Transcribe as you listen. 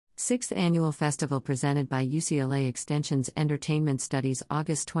6th Annual Festival presented by UCLA Extension's Entertainment Studies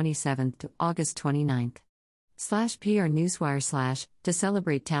August 27th to August 29th. /PR Newswire / To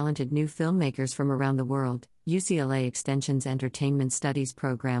celebrate talented new filmmakers from around the world, UCLA Extension's Entertainment Studies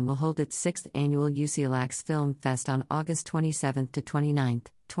program will hold its 6th annual UCLAX Film Fest on August 27th to 29th,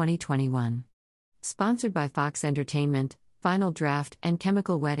 2021. Sponsored by Fox Entertainment, Final Draft, and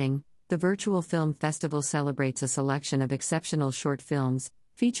Chemical Wedding, the virtual film festival celebrates a selection of exceptional short films,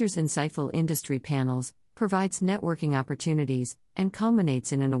 features insightful industry panels, provides networking opportunities, and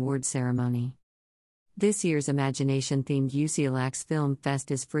culminates in an award ceremony. This year's Imagination-themed UCLAX Film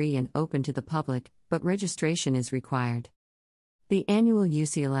Fest is free and open to the public, but registration is required. The annual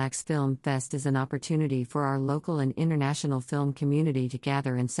UCLAX Film Fest is an opportunity for our local and international film community to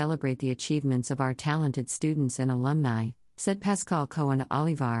gather and celebrate the achievements of our talented students and alumni, said Pascal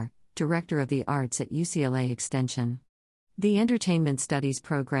Cohen-Olivar, Director of the Arts at UCLA Extension. The Entertainment Studies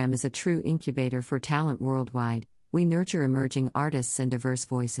program is a true incubator for talent worldwide. We nurture emerging artists and diverse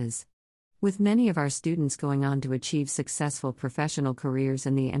voices. With many of our students going on to achieve successful professional careers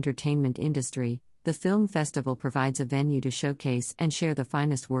in the entertainment industry, the Film Festival provides a venue to showcase and share the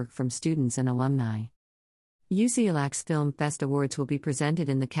finest work from students and alumni. UCLAX Film Fest Awards will be presented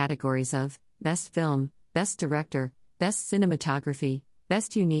in the categories of Best Film, Best Director, Best Cinematography,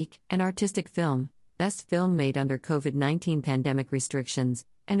 Best Unique and Artistic Film, Best Film Made Under COVID-19 Pandemic Restrictions,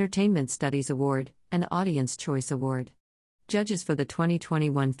 Entertainment Studies Award, and Audience Choice Award. Judges for the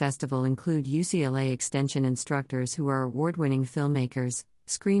 2021 festival include UCLA Extension instructors who are award-winning filmmakers,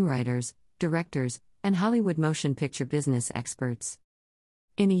 screenwriters, directors, and Hollywood motion picture business experts.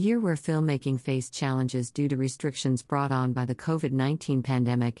 In a year where filmmaking faced challenges due to restrictions brought on by the COVID-19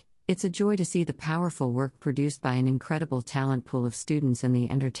 pandemic, it's a joy to see the powerful work produced by an incredible talent pool of students in the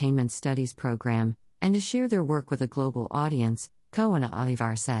Entertainment Studies program, and to share their work with a global audience,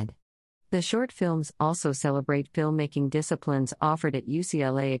 Cohen-Olivar said. The short films also celebrate filmmaking disciplines offered at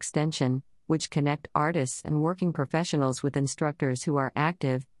UCLA Extension, which connect artists and working professionals with instructors who are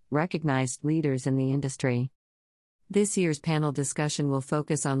active, recognized leaders in the industry. This year's panel discussion will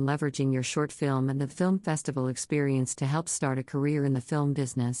focus on leveraging your short film and the film festival experience to help start a career in the film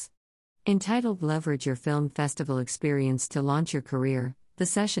business. Entitled Leverage Your Film Festival Experience to Launch Your Career, the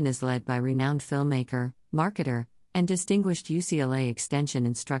session is led by renowned filmmaker, marketer, and distinguished UCLA Extension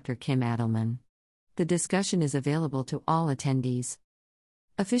instructor Kim Adelman. The discussion is available to all attendees.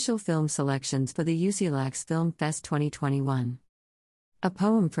 Official film selections for the UCLAX Film Fest 2021. A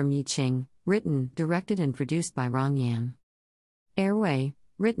Poem from Yi Ching, written, directed and produced by Rong Yan. Airway,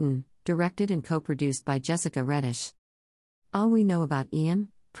 written, directed and co-produced by Jessica Reddish. All We Know About Ian,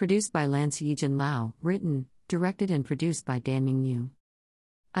 produced by Lance Yijin Lau, written, directed and produced by Daming Yu.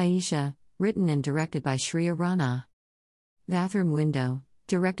 Aisha, written and directed by Shreya Rana. Bathroom Window,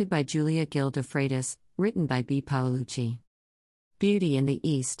 directed by Julia Gil de Freitas, written by B. Paolucci. Beauty in the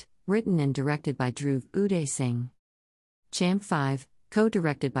East, written and directed by Dhruv Uday Singh. Champ 5,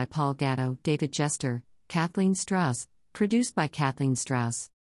 co-directed by Paul Gatto, David Jester, Kathleen Strauss, produced by Kathleen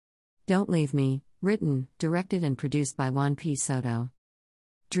Strauss. Don't Leave Me, written, directed and produced by Juan P. Soto.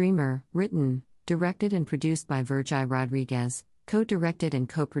 Dreamer, written, directed and produced by Virgil Rodriguez, co-directed and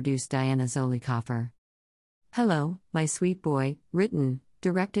co-produced Diana Zolikoffer. Hello, My Sweet Boy, written,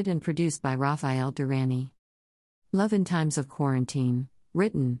 directed and produced by Rafael Durrani. Love in Times of Quarantine,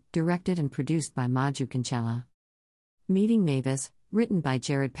 written, directed and produced by Maju Cancella. Meeting Mavis, written by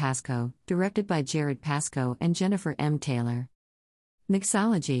Jared Pascoe, directed by Jared Pascoe and Jennifer M. Taylor.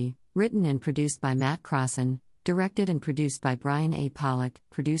 Mixology, written and produced by Matt Crossan, directed and produced by Brian A. Pollock,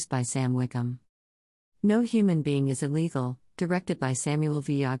 produced by Sam Wickham. No Human Being is Illegal, directed by Samuel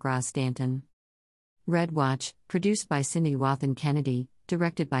V. Stanton. Red Watch, produced by Cindy Wathen Kennedy,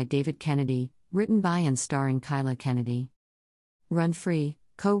 directed by David Kennedy, written by and starring Kyla Kennedy. Run Free,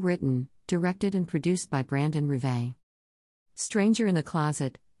 co-written, directed and produced by Brandon Rivet. Stranger in the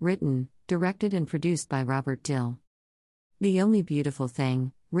Closet, written, directed and produced by Robert Dill. The Only Beautiful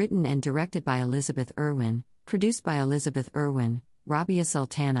Thing, written and directed by Elizabeth Irwin, produced by Elizabeth Irwin, Rabia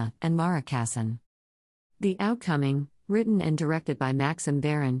Sultana, and Mara Kassan. The Outcoming, written and directed by Maxim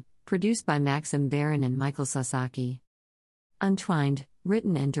Baron, produced by Maxim Baron and Michael Sasaki. Untwined,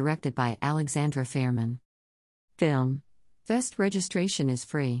 written and directed by Alexandra Fairman. Film Fest registration is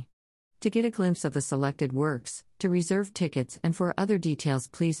free. To get a glimpse of the selected works, to reserve tickets and for other details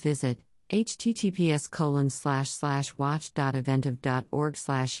please visit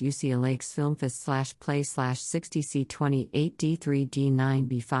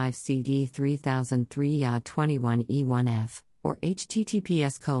 21E1F or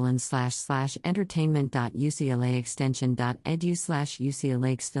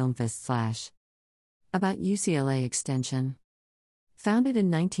https://entertainment.uclaextension.edu/UCLA About UCLA Extension. Founded in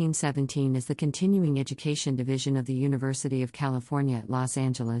 1917 as the Continuing Education Division of the University of California at Los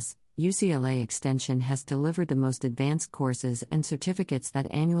Angeles, UCLA Extension has delivered the most advanced courses and certificates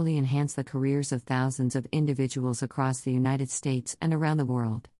that annually enhance the careers of thousands of individuals across the United States and around the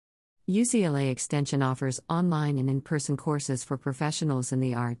world. UCLA Extension offers online and in-person courses for professionals in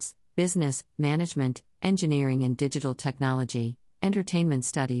the arts, business, management, engineering and digital technology, entertainment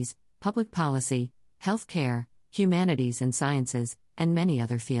studies, public policy, healthcare, humanities and sciences, and many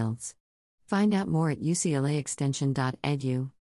other fields. Find out more at uclaextension.edu.